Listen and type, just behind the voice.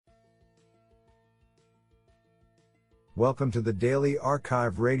Welcome to the Daily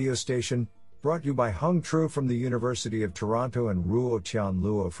Archive radio station, brought to you by Hung Tru from the University of Toronto and Ruo Tian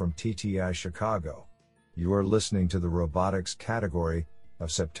Luo from TTI Chicago. You are listening to the Robotics category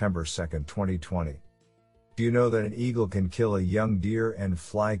of September 2, 2020. Do you know that an eagle can kill a young deer and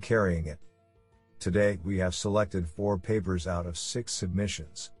fly carrying it? Today, we have selected 4 papers out of 6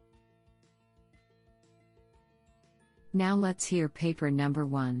 submissions. Now let's hear paper number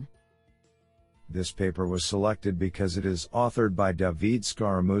 1. This paper was selected because it is authored by David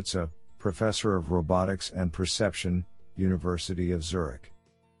Scaramuzza, Professor of Robotics and Perception, University of Zurich.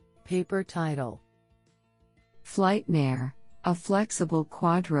 Paper title: Flightmare, a flexible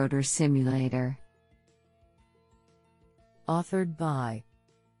quadrotor simulator. Authored by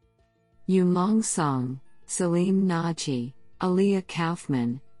Yunlong Song, Salim Naji, Aliyah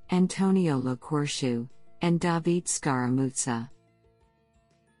Kaufman, Antonio Lecourciu, and David Scaramuzza.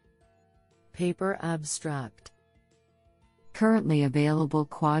 Paper abstract: Currently available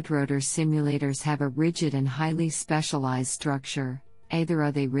quadrotor simulators have a rigid and highly specialized structure. Either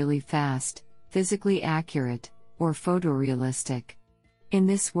are they really fast, physically accurate, or photorealistic. In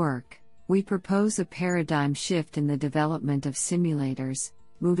this work, we propose a paradigm shift in the development of simulators,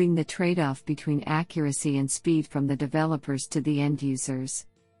 moving the trade-off between accuracy and speed from the developers to the end users.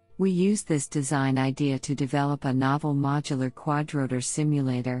 We use this design idea to develop a novel modular quadrotor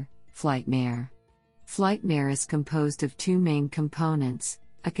simulator, Flightmare. Flightmare is composed of 2 main components: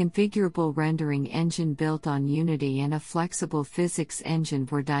 a configurable rendering engine built on Unity and a flexible physics engine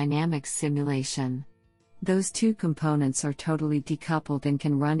for dynamics simulation. Those 2 components are totally decoupled and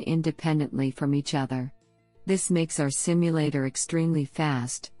can run independently from each other. This makes our simulator extremely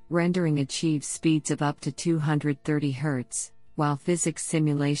fast. Rendering achieves speeds of up to 230 Hz, while physics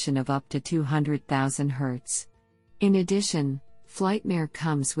simulation of up to 200,000 Hz. In addition, Flightmare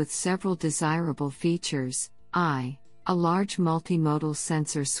comes with several desirable features: a large multimodal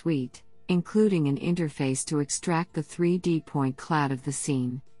sensor suite, including an interface to extract the 3D point cloud of the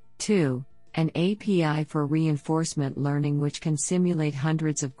scene; 2, an API for reinforcement learning which can simulate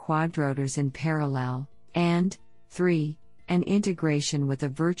hundreds of quadrotors in parallel; and 3, an integration with a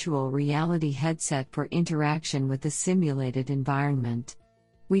virtual reality headset for interaction with the simulated environment.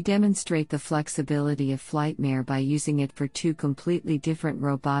 We demonstrate the flexibility of Flightmare by using it for 2 completely different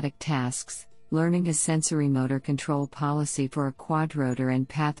robotic tasks: learning a sensory motor control policy for a quadrotor and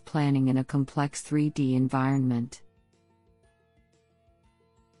path planning in a complex 3D environment.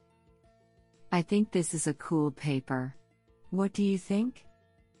 I think this is a cool paper. What do you think?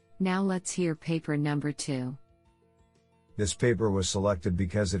 Now let's hear paper number 2. This paper was selected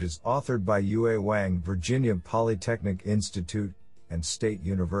because it is authored by Yue Wang, Virginia Polytechnic Institute and State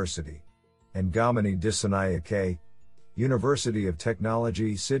University, and Gamini Dissanayake, University of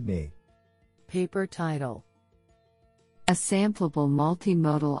Technology, Sydney. Paper title: A sampleable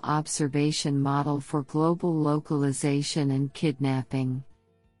multimodal observation model for global localization and kidnapping.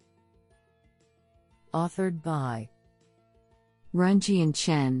 Authored by Runjian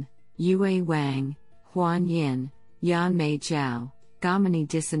Chen, Yue Wang, Huan Yin, Yanmei Zhao, Gamini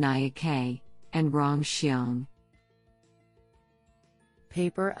Dissanayake, and Rong Xiong.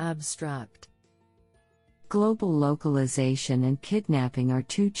 Paper abstract: Global localization and kidnapping are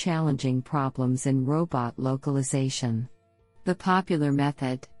 2 challenging problems in robot localization. The popular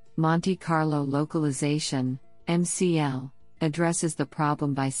method, Monte Carlo localization, MCL, addresses the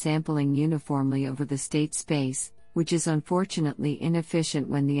problem by sampling uniformly over the state space, which is unfortunately inefficient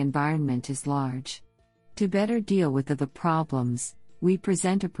when the environment is large. To better deal with the problems, we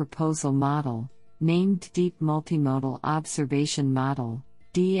present a proposal model, named Deep Multimodal Observation Model,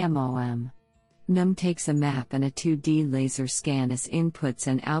 DMOM. NUM takes a map and a 2D laser scan as inputs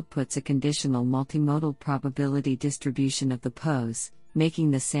and outputs a conditional multimodal probability distribution of the pose, making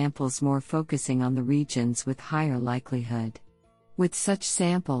the samples more focusing on the regions with higher likelihood. With such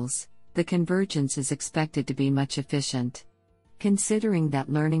samples, the convergence is expected to be much efficient. Considering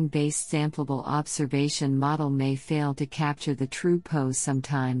that learning-based sampleable observation model may fail to capture the true pose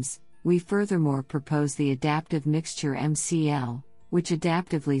sometimes, we furthermore propose the adaptive mixture MCL, which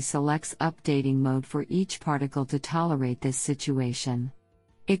adaptively selects updating mode for each particle to tolerate this situation.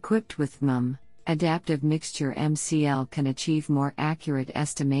 Equipped with MUM, adaptive mixture MCL can achieve more accurate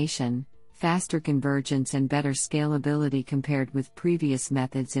estimation, faster convergence and better scalability compared with previous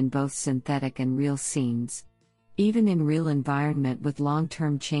methods in both synthetic and real scenes. Even in real environment with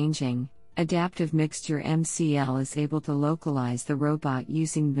long-term changing, adaptive mixture MCL is able to localize the robot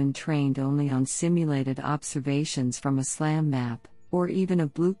using when trained only on simulated observations from a SLAM map, or even a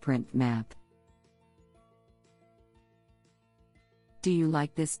blueprint map. Do you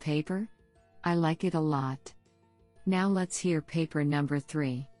like this paper? I like it a lot. Now let's hear paper number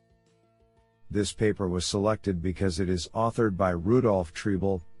 3. This paper was selected because it is authored by Rudolf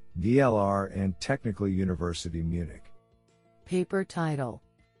Triebel, DLR, and Technical University Munich. Paper title: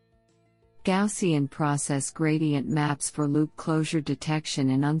 Gaussian Process Gradient Maps for Loop Closure Detection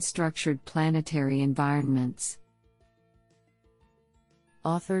in Unstructured Planetary Environments.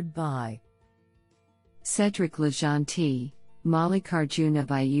 Authored by Cedric Legentil, Mallikarjuna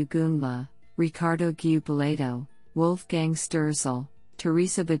Bayugunla, Ricardo Guibuledo, Wolfgang Sturzel,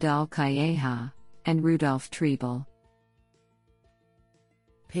 Teresa Vidal Calleja, and Rudolf Triebel.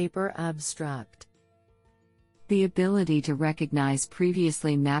 Paper abstract: The ability to recognize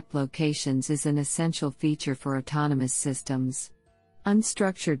previously mapped locations is an essential feature for autonomous systems.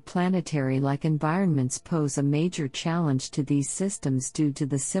 Unstructured planetary-like environments pose a major challenge to these systems due to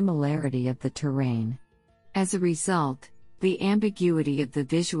the similarity of the terrain. As a result, the ambiguity of the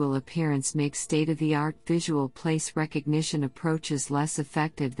visual appearance makes state-of-the-art visual place recognition approaches less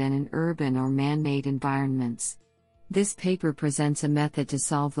effective than in urban or man-made environments. This paper presents a method to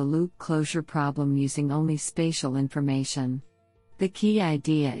solve the loop closure problem using only spatial information. The key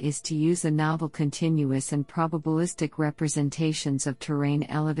idea is to use a novel continuous and probabilistic representations of terrain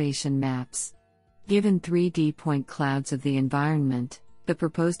elevation maps. Given 3D point clouds of the environment, the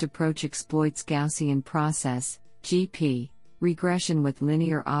proposed approach exploits Gaussian process (GP) regression with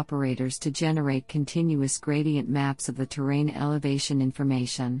linear operators to generate continuous gradient maps of the terrain elevation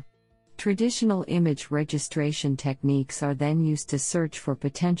information. Traditional image registration techniques are then used to search for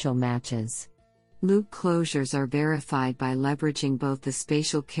potential matches. Loop closures are verified by leveraging both the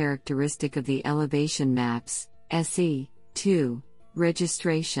spatial characteristic of the elevation maps, SE2,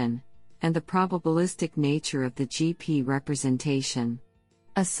 registration, and the probabilistic nature of the GP representation.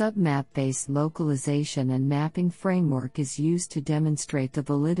 A submap-based localization and mapping framework is used to demonstrate the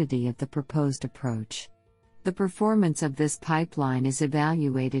validity of the proposed approach. The performance of this pipeline is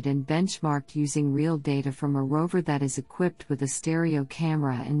evaluated and benchmarked using real data from a rover that is equipped with a stereo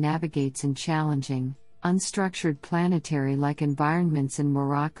camera and navigates in challenging, unstructured planetary-like environments in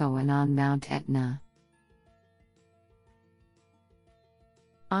Morocco and on Mount Etna.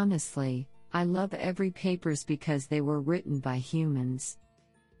 Honestly, I love every papers because they were written by humans.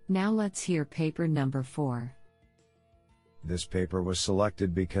 Now let's hear paper number 4. This paper was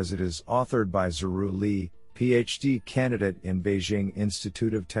selected because it is authored by Ziru Li, PhD candidate in Beijing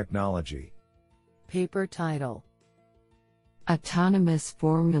Institute of Technology. Paper title: Autonomous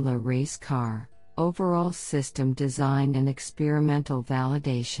Formula Race Car, Overall System Design and Experimental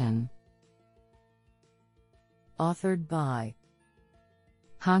Validation. Authored by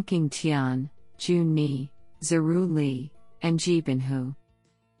Hongqing Tian, Jun Ni, Ziru Li, and Jibin Hu.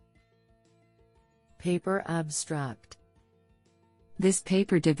 Paper abstract: This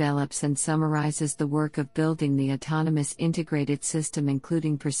paper develops and summarizes the work of building the autonomous integrated system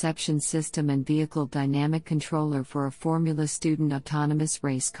including perception system and vehicle dynamic controller for a Formula Student autonomous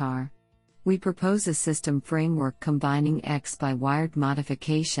race car. We propose a system framework combining X-by-wired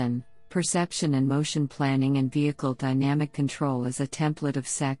modification, perception and motion planning and vehicle dynamic control as a template of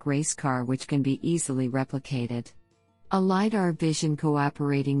SAC race car which can be easily replicated. A LiDAR vision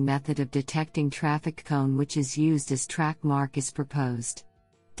cooperating method of detecting traffic cone which is used as track mark is proposed.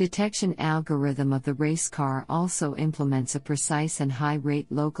 Detection algorithm of the race car also implements a precise and high-rate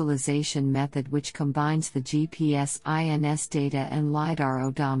localization method which combines the GPS-INS data and LiDAR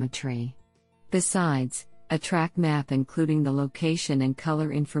odometry. Besides, a track map including the location and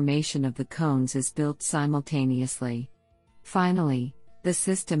color information of the cones is built simultaneously. Finally, the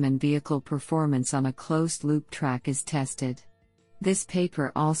system and vehicle performance on a closed-loop track is tested. This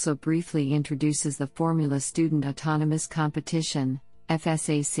paper also briefly introduces the Formula Student Autonomous Competition,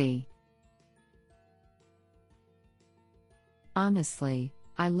 FSAC. Honestly,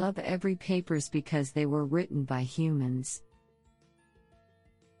 I love every papers because they were written by humans.